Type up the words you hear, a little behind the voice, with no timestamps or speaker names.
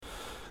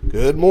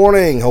Good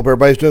morning. Hope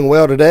everybody's doing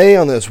well today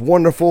on this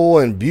wonderful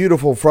and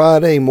beautiful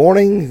Friday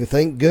morning.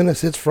 Thank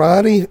goodness it's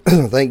Friday.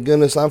 Thank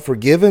goodness I'm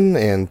forgiven,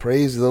 and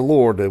praise the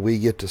Lord that we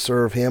get to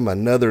serve Him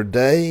another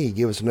day. He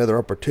gives us another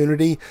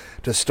opportunity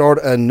to start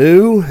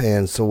anew,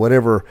 and so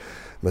whatever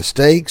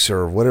mistakes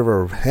or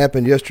whatever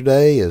happened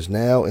yesterday is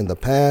now in the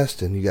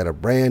past, and you got a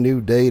brand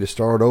new day to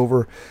start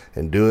over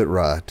and do it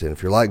right. And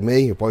if you're like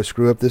me, you'll probably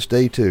screw up this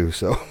day too.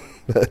 So.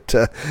 But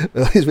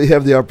at least we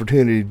have the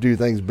opportunity to do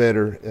things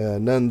better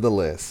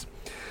nonetheless.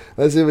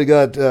 Let's see what we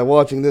got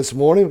watching this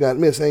morning. We've got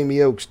Miss Amy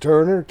Oakes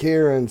Turner,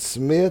 Karen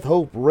Smith,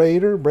 Hope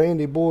Rader,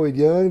 Brandy Boyd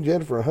Young,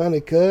 Jennifer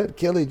Honeycutt,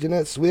 Kelly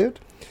Jeanette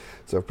Swift.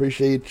 So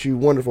appreciate you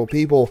wonderful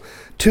people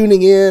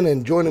tuning in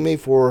and joining me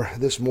for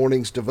this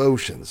morning's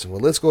devotions.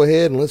 Well, let's go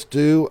ahead and let's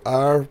do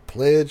our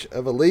Pledge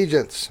of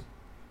Allegiance.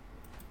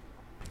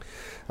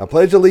 I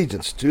pledge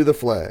allegiance to the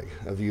flag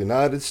of the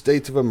United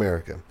States of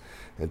America,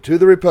 and to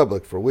the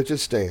republic for which it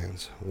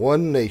stands,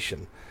 one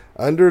nation,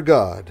 under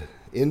God,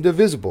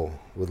 indivisible,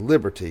 with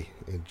liberty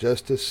and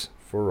justice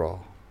for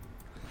all.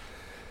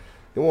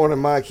 Good morning,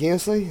 Mike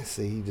Hensley.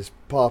 See, he just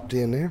popped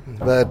in there.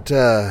 But,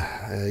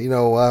 I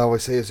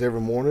always say this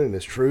every morning, and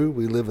it's true.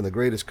 We live in the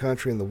greatest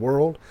country in the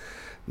world.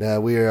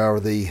 Now, we are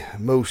the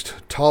most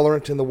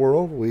tolerant in the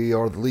world. We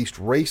are the least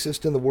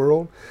racist in the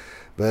world.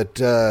 But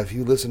if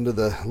you listen to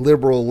the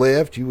liberal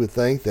left, you would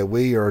think that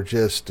we are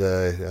just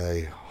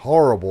a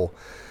horrible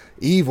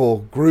evil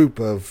group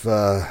of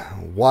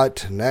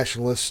white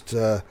nationalist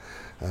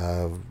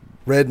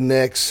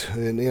rednecks,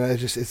 and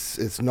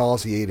it's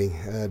nauseating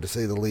to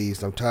say the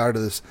least. I'm tired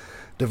of this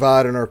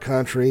divide in our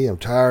country. I'm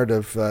tired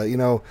of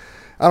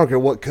I don't care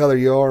what color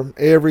you are.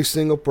 Every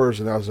single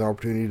person has an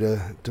opportunity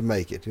to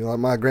make it. Like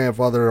my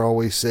grandfather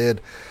always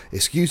said,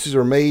 excuses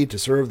are made to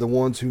serve the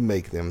ones who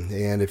make them.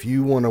 And if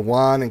you want to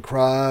whine and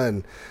cry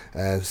and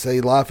say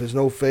life is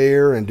no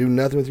fair and do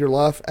nothing with your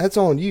life, that's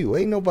on you.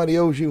 Ain't nobody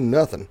owes you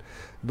nothing.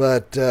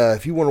 But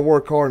if you want to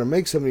work hard and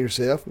make something of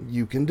yourself,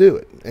 you can do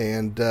it.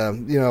 And,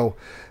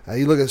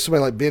 you look at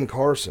somebody like Ben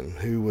Carson,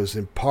 who was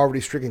in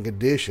poverty-stricken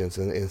conditions,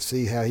 and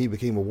see how he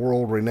became a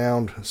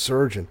world-renowned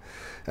surgeon.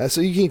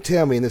 So you can't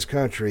tell me in this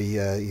country,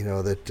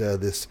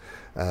 that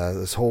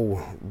this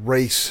whole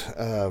race,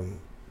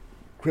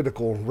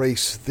 critical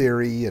race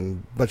theory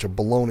and bunch of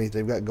baloney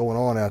they've got going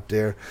on out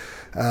there,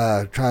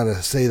 trying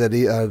to say that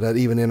that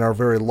even in our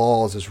very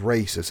laws it's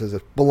racist.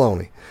 It's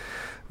baloney.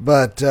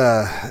 But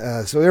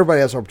so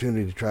everybody has an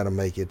opportunity to try to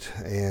make it,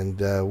 and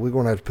we're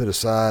going to have to put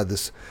aside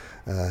this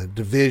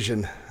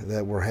division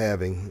that we're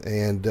having.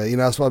 And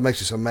that's what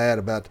makes me so mad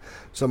about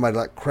somebody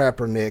like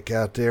Crappernick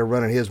out there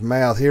running his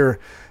mouth here.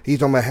 He's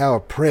talking about how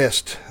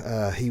oppressed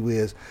he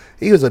was.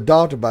 He was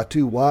adopted by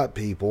two white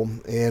people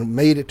and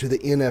made it to the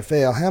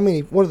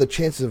NFL. What are the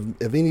chances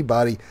of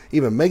anybody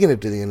even making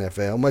it to the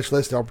NFL, much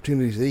less the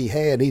opportunities that he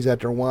had? He's out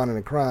there whining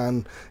and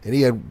crying, and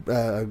he had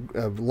a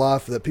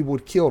life that people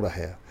would kill to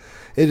have.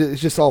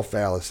 It's just all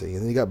fallacy.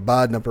 And then you got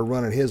Biden up there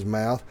running his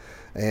mouth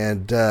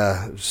and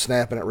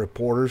snapping at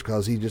reporters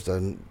because he's just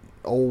an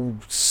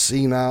old,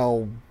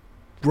 senile,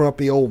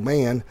 grumpy old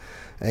man.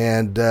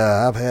 And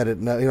I've had it.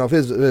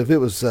 If it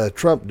was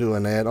Trump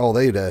doing that,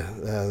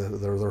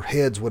 their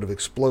heads would have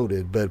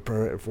exploded. But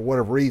for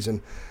whatever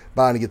reason,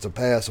 Biden gets a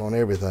pass on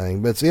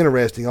everything. But it's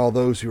interesting, all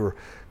those who are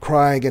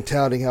crying and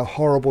touting how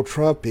horrible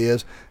Trump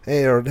is,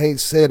 they ain't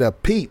said a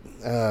peep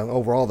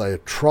over all the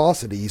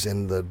atrocities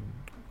and the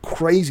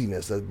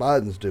craziness that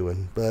Biden's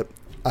doing. But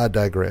I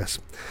digress.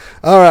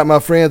 All right, my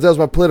friends, that was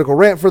my political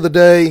rant for the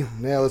day.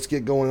 Now let's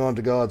get going on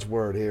to God's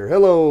Word here.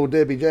 Hello,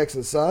 Debbie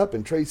Jackson-Sop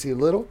and Tracy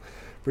Little.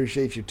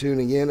 Appreciate you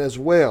tuning in as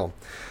well.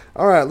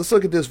 All right, let's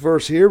look at this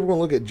verse here. We're going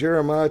to look at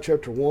Jeremiah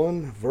chapter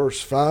 1,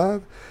 verse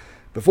 5.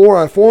 Before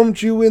I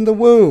formed you in the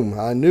womb,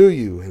 I knew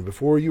you, and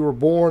before you were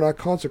born, I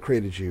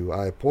consecrated you.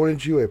 I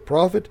appointed you a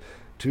prophet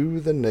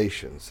to the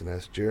nations. And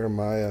that's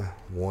Jeremiah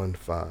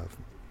 1:5.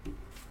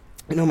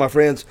 My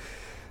friends,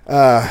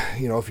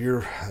 if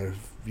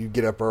you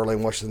get up early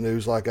and watch the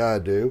news like I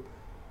do,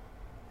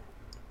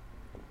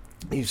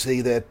 you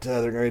see that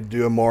they're going to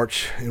do a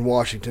march in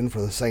Washington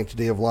for the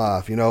Sanctity of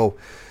Life. Right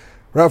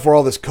before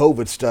all this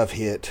COVID stuff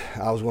hit,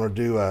 I was going to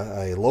do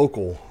a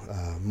local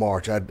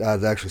march. I'd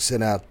actually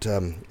sent out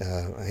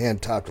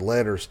hand-typed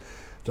letters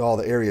to all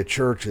the area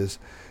churches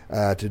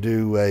to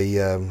do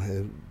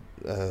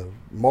a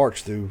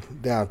march through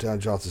downtown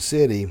Johnson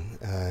City,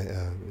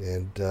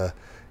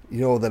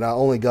 that I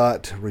only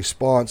got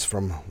response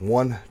from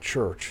one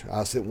church.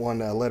 I sent one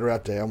letter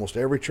out to almost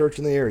every church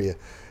in the area,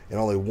 and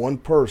only one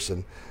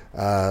person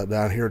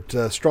down here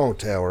at Strong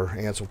Tower,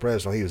 Ansel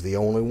Presnell, he was the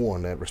only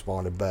one that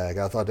responded back.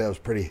 I thought that was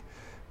pretty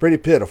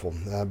pitiful,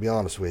 I'll be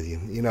honest with you.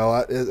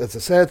 It's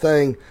a sad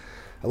thing.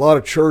 A lot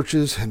of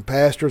churches and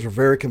pastors are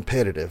very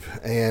competitive,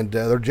 and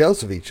they're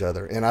jealous of each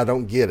other, and I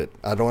don't get it.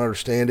 I don't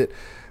understand it.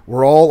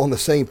 we're all on the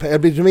same page. I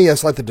mean, to me,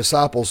 that's like the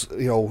disciples,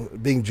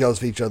 being jealous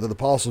of each other, the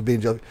apostles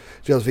being jealous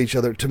of each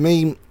other. To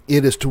me,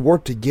 it is to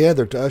work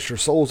together to usher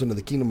souls into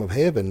the kingdom of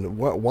heaven.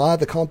 Why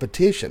the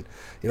competition?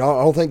 I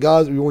don't think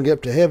we want to get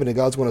up to heaven and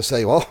God's going to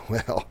say,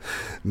 well,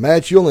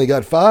 Matt, you only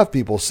got 5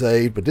 people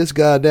saved, but this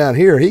guy down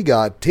here, he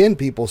got 10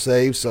 people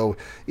saved. So,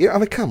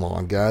 come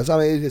on, guys.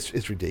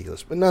 It's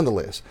ridiculous. But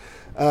nonetheless,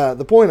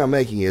 the point I'm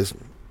making is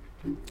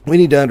we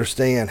need to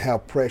understand how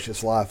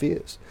precious life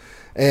is.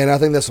 And I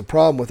think that's the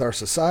problem with our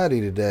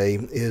society today,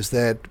 is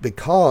that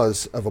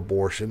because of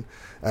abortion,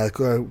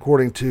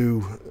 according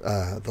to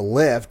the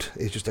left,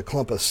 it's just a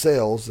clump of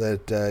cells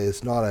that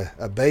is not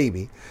a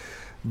baby.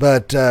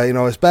 But,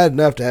 it's bad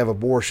enough to have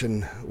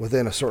abortion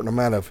within a certain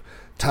amount of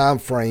time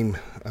frame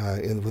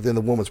within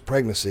the woman's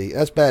pregnancy.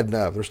 That's bad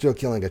enough. They're still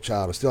killing a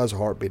child. It still has a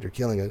heartbeat. They're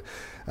killing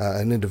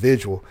an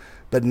individual.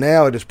 But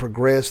now it has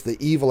progressed, the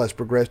evil has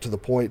progressed to the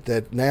point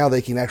that now they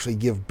can actually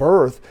give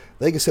birth.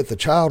 They can set the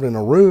child in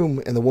a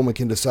room and the woman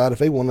can decide if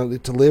they want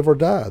it to live or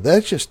die.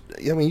 That's just,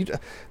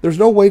 there's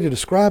no way to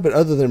describe it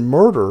other than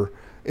murder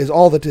is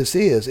all that this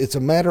is. It's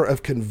a matter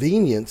of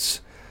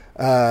convenience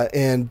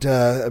and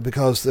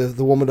because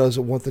the woman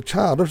doesn't want the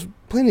child. There's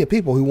plenty of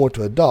people who want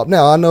to adopt.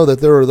 Now, I know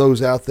that there are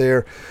those out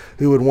there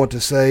who would want to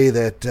say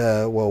that,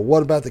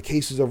 what about the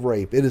cases of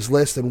rape? It is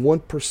less than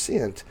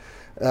 1%.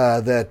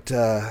 That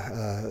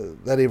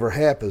ever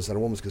happens, that a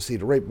woman's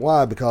conceived of rape.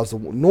 Why? Because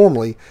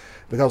normally,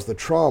 because of the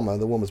trauma,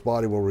 the woman's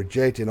body will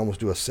reject it and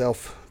almost do a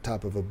self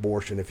type of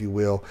abortion, if you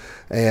will,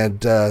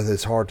 and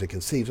it's hard to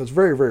conceive. So it's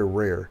very, very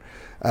rare.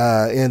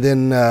 And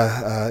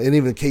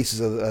even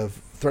cases of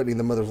threatening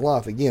the mother's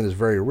life, again, is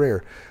very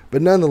rare.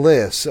 But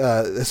nonetheless,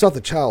 it's not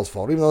the child's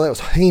fault, even though that was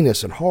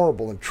heinous and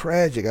horrible and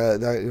tragic.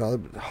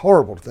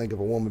 Horrible to think of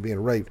a woman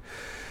being raped.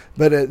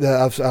 But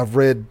I've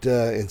read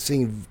and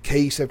seen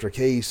case after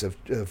case of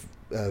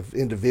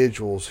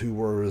individuals who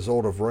were a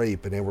result of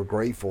rape, and they were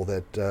grateful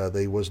that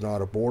they was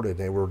not aborted.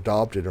 They were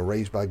adopted and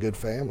raised by good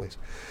families.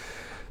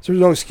 So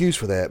there's no excuse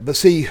for that. But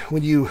see,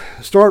 when you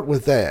start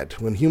with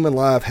that, when human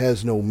life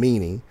has no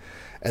meaning,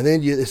 and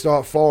then it's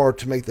not far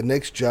to make the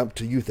next jump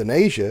to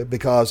euthanasia,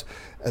 because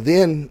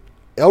then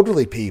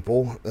elderly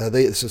people,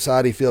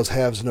 society feels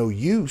has no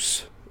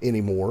use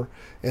anymore,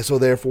 and so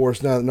therefore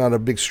it's not a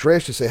big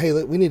stretch to say, hey,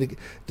 we need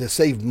to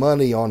save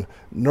money on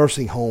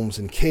nursing homes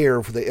and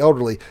care for the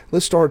elderly.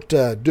 Let's start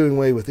doing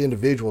away with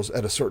individuals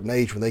at a certain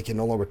age when they can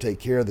no longer take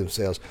care of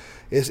themselves.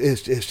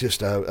 It's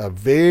just a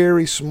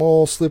very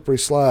small slippery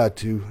slide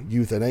to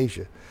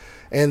euthanasia.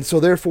 And so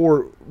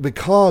therefore,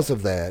 because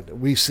of that,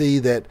 we see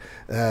that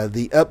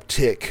the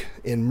uptick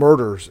in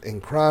murders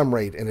and crime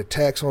rate and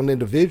attacks on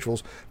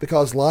individuals,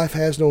 because life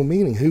has no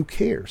meaning. Who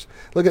cares?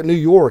 Look at New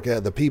York,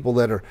 the people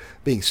that are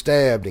being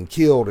stabbed and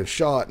killed and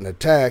shot and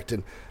attacked.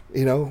 And,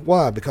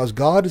 why? Because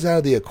God is out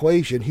of the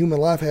equation. Human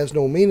life has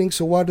no meaning,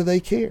 so why do they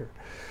care?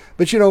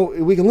 But,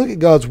 we can look at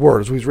God's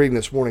word, as we was reading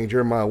this morning in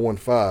Jeremiah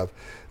 1:5,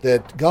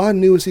 that God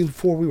knew us even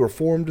before we were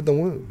formed in the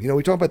womb.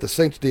 We talk about the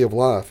sanctity of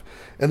life.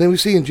 And then we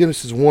see in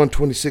Genesis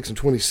 1:26 and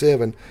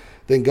 27,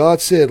 then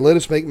God said, let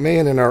us make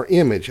man in our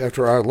image,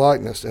 after our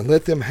likeness, and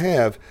let them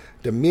have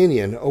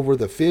dominion over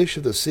the fish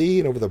of the sea,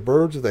 and over the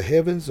birds of the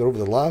heavens, and over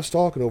the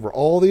livestock, and over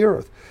all the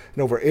earth,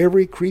 and over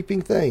every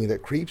creeping thing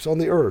that creeps on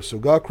the earth. So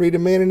God created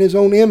man in his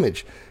own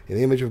image. In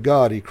the image of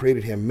God, he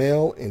created him,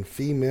 male and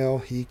female,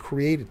 he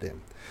created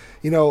them.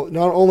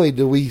 Not only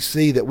do we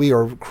see that we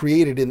are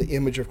created in the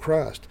image of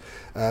Christ,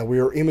 we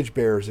are image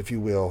bearers, if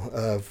you will,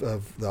 of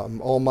the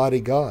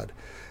Almighty God.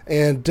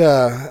 And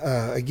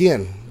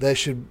again, that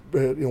should,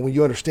 when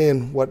you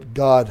understand what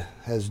God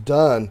has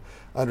done,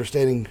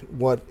 understanding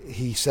what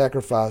he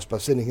sacrificed by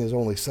sending his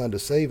only son to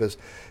save us,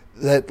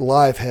 that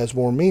life has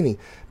more meaning.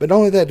 But not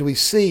only that, do we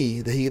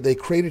see that they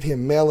created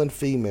him male and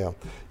female.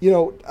 I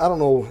don't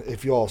know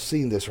if you all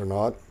seen this or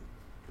not.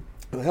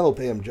 Hello,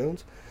 Pam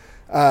Jones.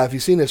 If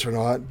you've seen this or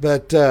not,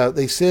 but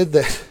they said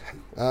that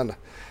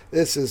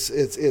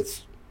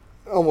it's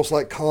almost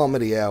like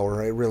comedy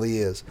hour. It really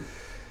is.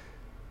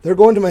 They're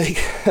going to make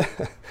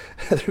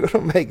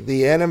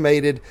the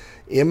animated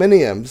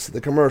M&Ms,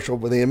 the commercial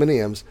with the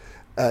M&Ms,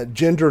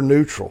 gender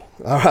neutral.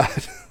 All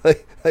right,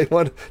 they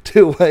want to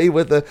do away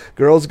with the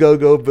girls'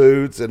 go-go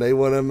boots, and they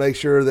want to make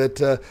sure that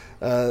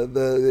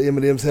the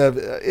M&Ms have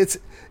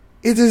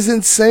It is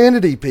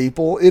insanity,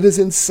 people. It is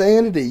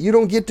insanity. You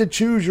don't get to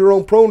choose your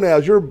own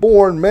pronouns. You're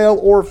born male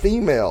or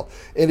female.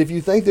 And if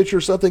you think that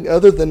you're something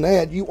other than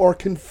that, you are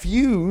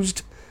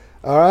confused.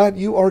 All right?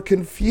 You are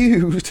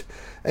confused.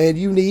 And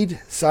you need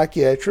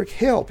psychiatric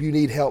help. You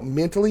need help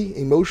mentally,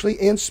 emotionally,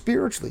 and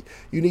spiritually.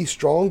 You need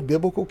strong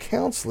biblical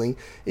counseling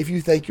if you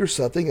think you're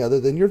something other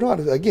than you're not.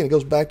 Again, it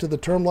goes back to the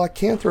term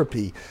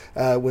lycanthropy,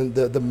 when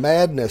the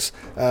madness,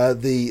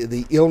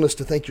 the illness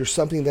to think you're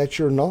something that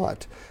you're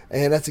not.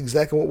 And that's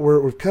exactly what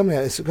we're coming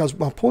at. It's because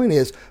my point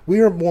is, we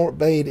are more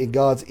made in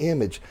God's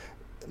image.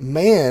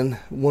 man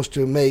wants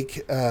to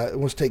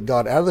take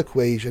God out of the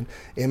equation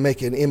and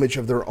make an image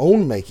of their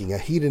own making, a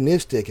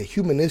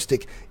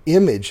humanistic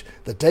image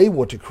that they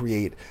want to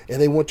create,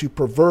 and they want to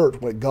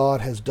pervert what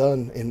God has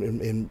done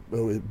in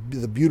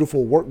the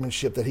beautiful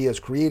workmanship that He has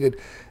created.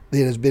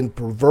 That has been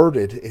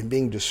perverted and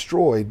being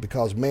destroyed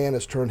because man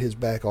has turned his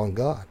back on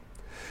God.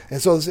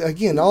 And so,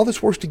 again, all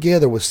this works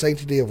together with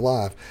sanctity of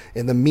life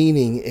and the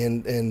meaning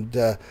and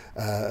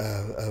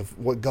of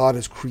what God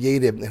has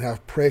created and how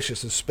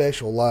precious and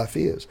special life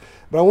is.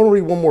 But I want to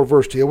read one more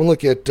verse to you. I want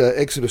to look at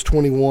Exodus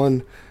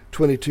 21,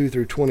 22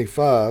 through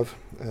 25.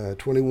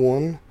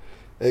 21,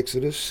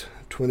 Exodus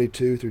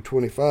 22 through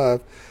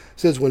 25.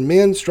 Says, when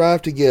men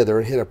strive together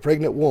and hit a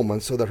pregnant woman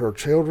so that her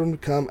children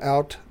come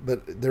out,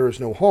 but there is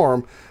no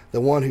harm,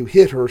 the one who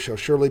hit her shall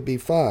surely be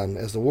fined,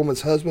 as the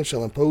woman's husband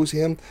shall impose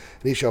him,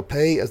 and he shall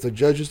pay as the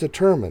judges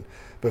determine.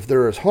 But if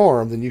there is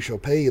harm, then you shall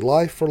pay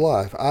life for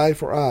life, eye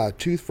for eye,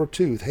 tooth for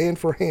tooth, hand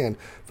for hand,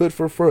 foot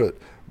for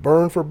foot,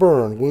 burn for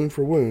burn, wound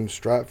for wound,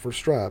 stripe for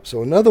stripe.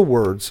 So in other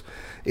words,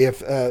 if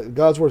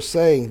God's word is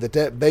saying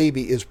that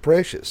baby is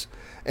precious,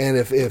 and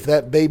if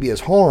that baby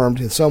is harmed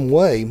in some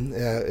way,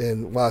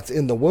 and while it's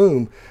in the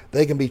womb,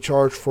 they can be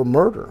charged for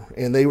murder,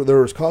 and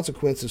there's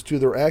consequences to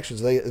their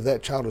actions if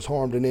that child is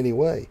harmed in any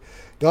way.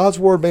 God's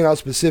word may not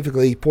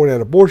specifically point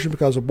out abortion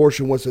because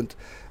abortion wasn't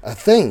a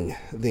thing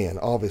then,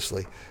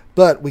 obviously.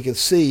 But we can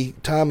see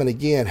time and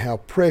again how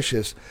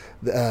precious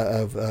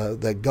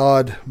that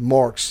God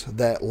marks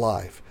that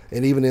life.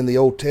 And even in the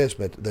Old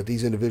Testament, that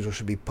these individuals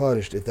should be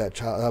punished if that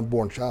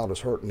unborn child is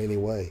hurt in any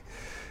way.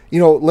 You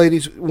know,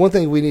 ladies, one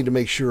thing we need to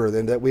make sure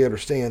then that we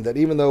understand that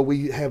even though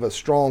we have a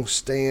strong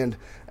stand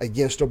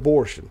against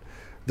abortion,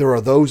 there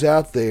are those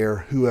out there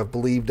who have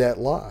believed that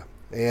lie.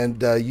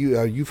 And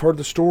you've heard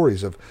the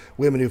stories of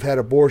women who've had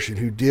abortion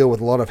who deal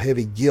with a lot of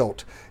heavy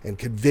guilt and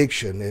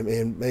conviction,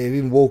 and they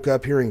even woke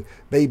up hearing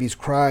babies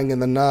crying in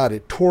the night.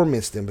 It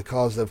torments them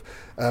because of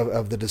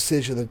the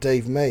decision that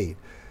they've made.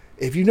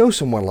 If you know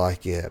someone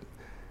like that,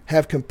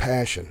 have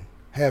compassion.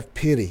 Have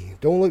pity.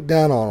 Don't look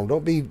down on them.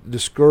 Don't be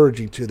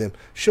discouraging to them.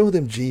 Show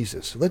them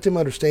Jesus. Let them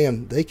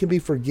understand they can be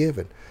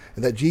forgiven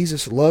and that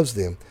Jesus loves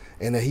them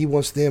and that He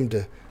wants them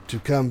to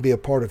come be a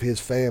part of His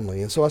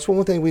family. And so that's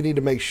one thing we need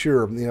to make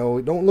sure. You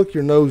know, don't look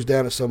your nose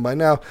down at somebody.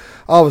 Now,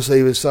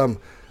 obviously, with some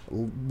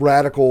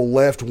radical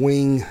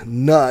left-wing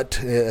nut,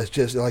 it's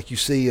just like you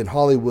see in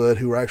Hollywood,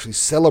 who are actually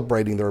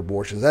celebrating their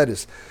abortions. That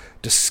is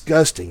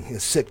disgusting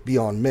and sick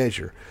beyond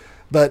measure.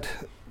 But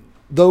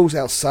those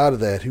outside of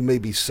that who may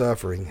be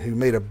suffering, who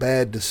made a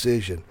bad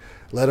decision,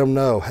 let them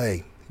know,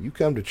 hey, you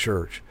come to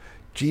church.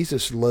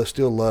 Jesus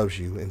still loves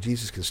you, and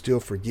Jesus can still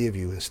forgive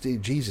you,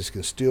 and Jesus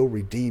can still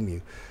redeem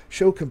you.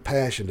 Show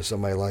compassion to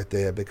somebody like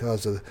that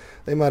because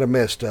they might have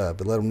messed up,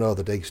 but let them know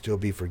that they can still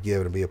be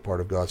forgiven and be a part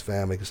of God's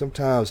family. Because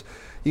sometimes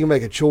you can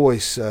make a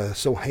choice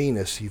so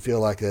heinous you feel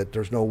like that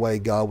there's no way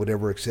God would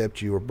ever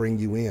accept you or bring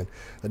you in,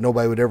 that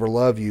nobody would ever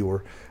love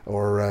you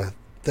or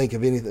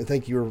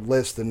think you're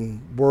less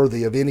than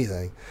worthy of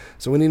anything.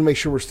 So we need to make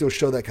sure we still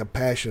show that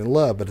compassion and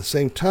love. But at the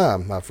same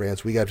time, my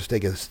friends, we got to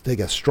take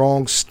a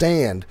strong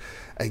stand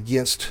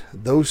against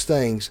those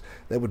things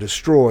that would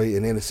destroy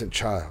an innocent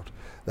child.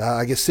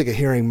 I get sick of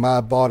hearing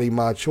my body,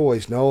 my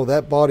choice. No,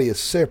 that body is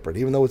separate.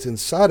 Even though it's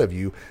inside of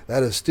you,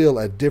 that is still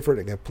a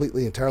different,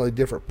 entirely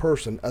different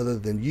person other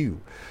than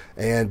you.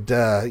 And,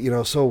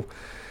 so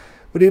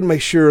we need to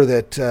make sure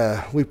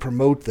that we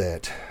promote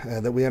that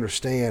we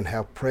understand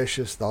how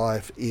precious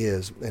life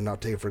is and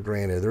not take it for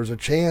granted. There's a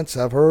chance,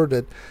 I've heard,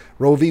 that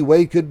Roe v.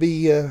 Wade could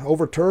be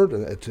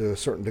overturned to a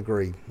certain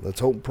degree.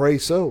 Let's hope and pray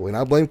so. And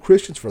I blame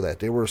Christians for that.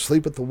 They were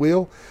asleep at the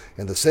wheel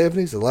in the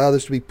 70s, allowed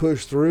this to be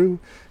pushed through.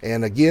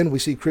 And again, we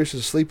see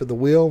Christians asleep at the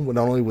wheel,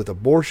 not only with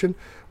abortion,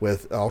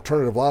 with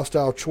alternative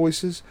lifestyle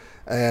choices.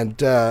 And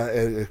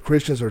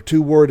Christians are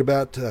too worried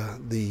about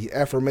the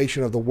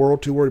affirmation of the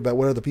world, too worried about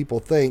what other people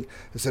think,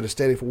 instead of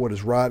standing for what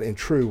is right and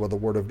true of the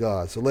Word of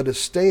God. So let us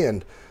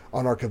stand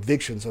on our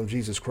convictions on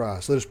Jesus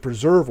Christ. Let us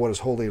preserve what is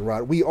holy and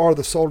right. We are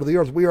the salt of the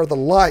earth. We are the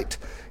light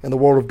in the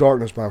world of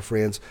darkness, my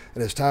friends.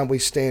 And it's time we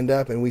stand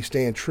up and we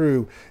stand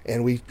true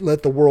and we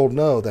let the world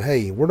know that,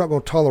 hey, we're not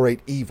going to tolerate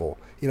evil.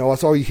 You know,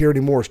 that's all you hear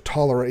anymore is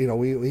tolerate. You know,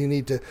 we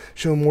need to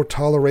show more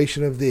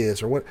toleration of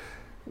this or what.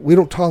 We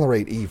don't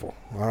tolerate evil,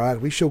 all right?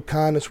 We show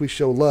kindness, we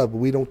show love, but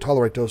we don't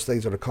tolerate those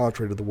things that are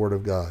contrary to the Word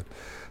of God.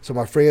 So,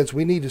 my friends,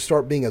 we need to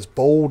start being as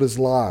bold as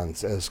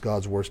lions, as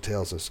God's Word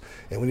tells us.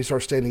 And we need to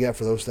start standing up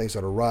for those things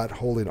that are right,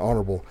 holy, and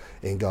honorable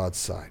in God's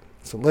sight.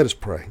 So let us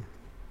pray.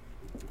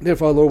 Dear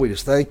Father, Lord, we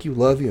just thank you,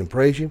 love you, and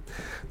praise you.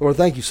 Lord,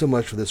 thank you so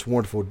much for this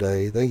wonderful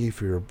day. Thank you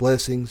for your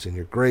blessings and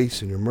your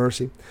grace and your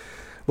mercy.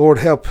 Lord,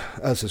 help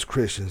us as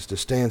Christians to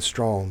stand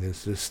strong and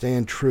to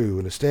stand true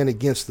and to stand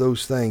against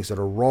those things that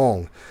are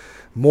wrong,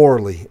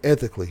 morally,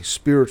 ethically,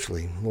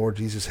 spiritually. Lord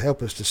Jesus,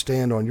 help us to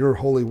stand on your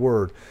holy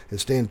word and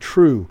stand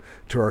true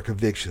to our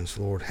convictions.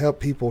 Lord, help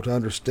people to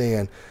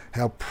understand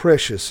how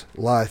precious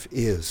life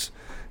is.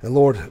 And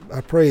Lord,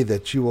 I pray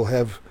that you will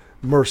have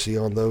mercy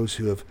on those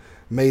who have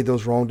made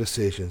those wrong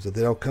decisions, that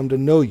they'll come to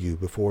know you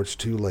before it's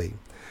too late.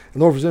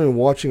 And Lord, if there's anyone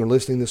watching or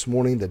listening this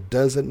morning that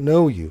doesn't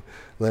know you,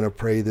 let them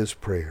pray this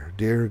prayer.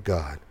 Dear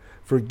God,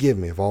 forgive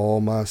me of all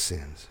my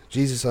sins.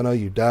 Jesus, I know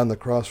you died on the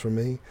cross for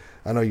me.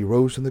 I know you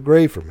rose from the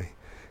grave for me.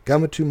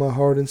 Come into my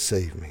heart and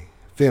save me.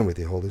 Fill me with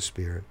the Holy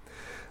Spirit.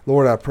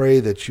 Lord, I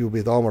pray that you'll be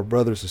with all my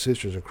brothers and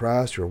sisters in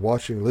Christ who are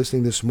watching and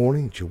listening this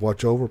morning, that you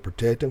watch over,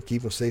 protect them,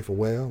 keep them safe and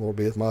well. Lord,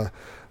 be with my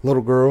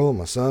little girl and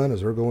my son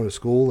as they're going to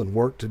school and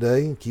work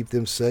today, and keep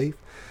them safe.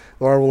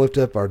 Lord, I will lift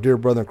up our dear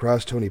brother in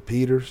Christ, Tony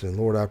Peters, and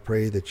Lord, I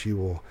pray that you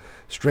will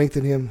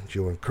strengthen him, that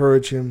you'll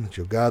encourage him, that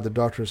you'll guide the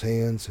doctor's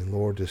hands, and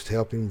Lord, just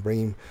help him, bring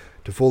him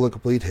to full and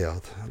complete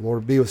health.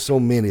 Lord, be with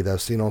so many that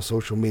I've seen on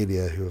social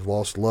media who have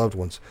lost loved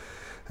ones.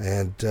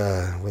 And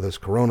whether it's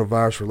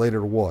coronavirus related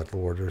or what,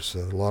 Lord, there's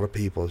a lot of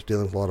people that's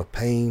dealing with a lot of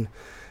pain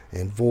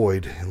and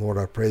void. And Lord,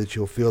 I pray that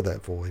you'll fill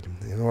that void.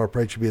 And Lord, I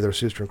pray that you'll be with our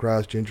sister in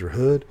Christ, Ginger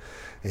Hood,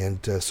 and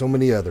so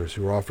many others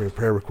who are offering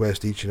prayer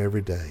requests each and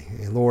every day.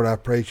 And Lord, I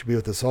pray that you'll be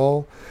with us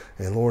all.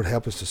 And Lord,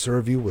 help us to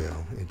serve you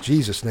well. In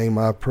Jesus' name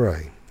I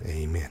pray.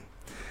 Amen.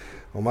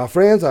 Well, my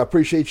friends, I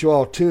appreciate you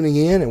all tuning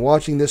in and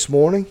watching this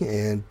morning.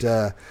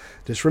 And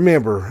just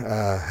remember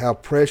how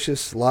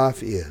precious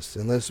life is.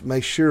 And let's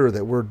make sure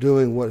that we're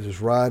doing what is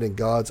right in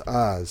God's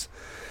eyes.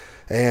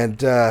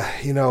 And,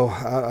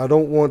 I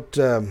don't want,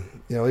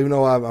 even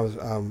though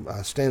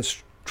I stand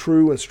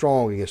true and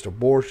strong against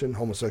abortion,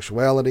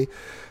 homosexuality,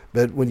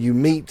 but when you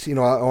meet,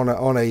 on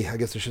a, I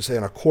guess I should say,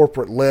 on a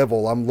corporate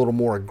level, I'm a little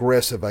more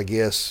aggressive, I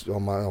guess,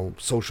 on my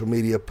social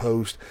media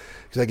post,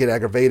 because I get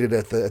aggravated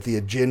at the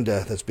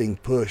agenda that's being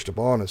pushed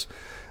upon us.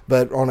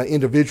 But on an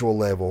individual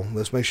level,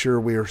 let's make sure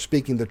we are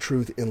speaking the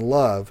truth in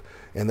love,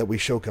 and that we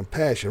show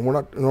compassion. We're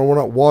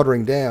not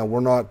watering down. We're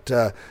not,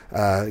 trying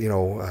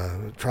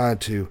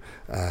to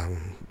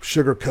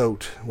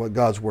sugarcoat what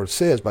God's word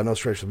says by no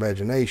stretch of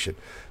imagination.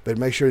 But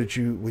make sure that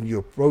when you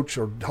approach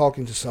or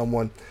talking to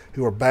someone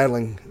who are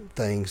battling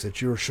things,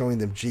 that you're showing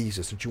them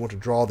Jesus, that you want to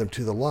draw them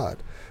to the light,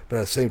 but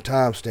at the same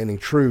time standing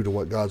true to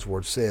what God's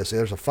word says. See,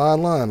 there's a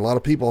fine line. A lot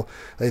of people,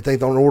 they think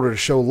that in order to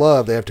show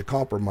love, they have to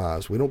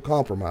compromise. We don't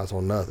compromise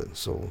on nothing.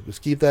 So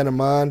just keep that in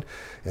mind,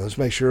 and let's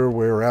make sure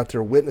we're out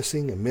there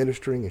witnessing and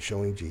ministering and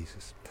showing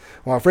Jesus.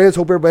 Well, my friends,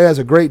 hope everybody has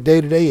a great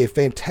day today, a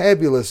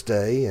fantabulous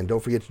day, and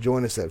don't forget to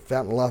join us at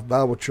Fountain of Life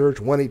Bible Church,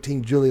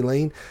 118 Julie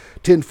Lane,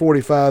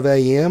 10:45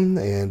 a.m.,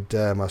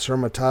 and my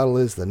sermon title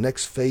is The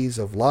Next Phase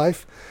of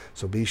Life,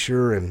 so be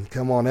sure and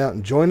come on out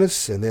and join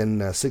us, and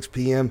then 6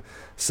 p.m.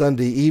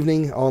 Sunday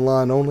evening,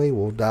 online only,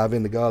 we'll dive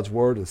into God's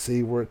Word and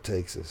see where it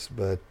takes us.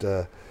 But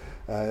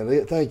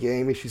thank you,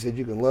 Amy. She said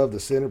you can love the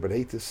sinner but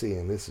hate the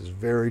sin. This is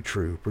very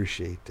true.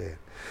 Appreciate that.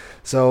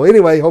 So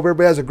anyway, hope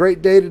everybody has a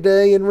great day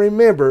today. And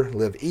remember,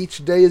 live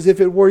each day as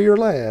if it were your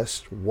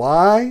last.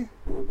 Why?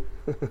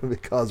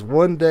 Because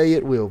one day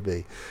it will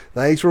be.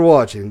 Thanks for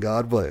watching.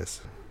 God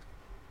bless.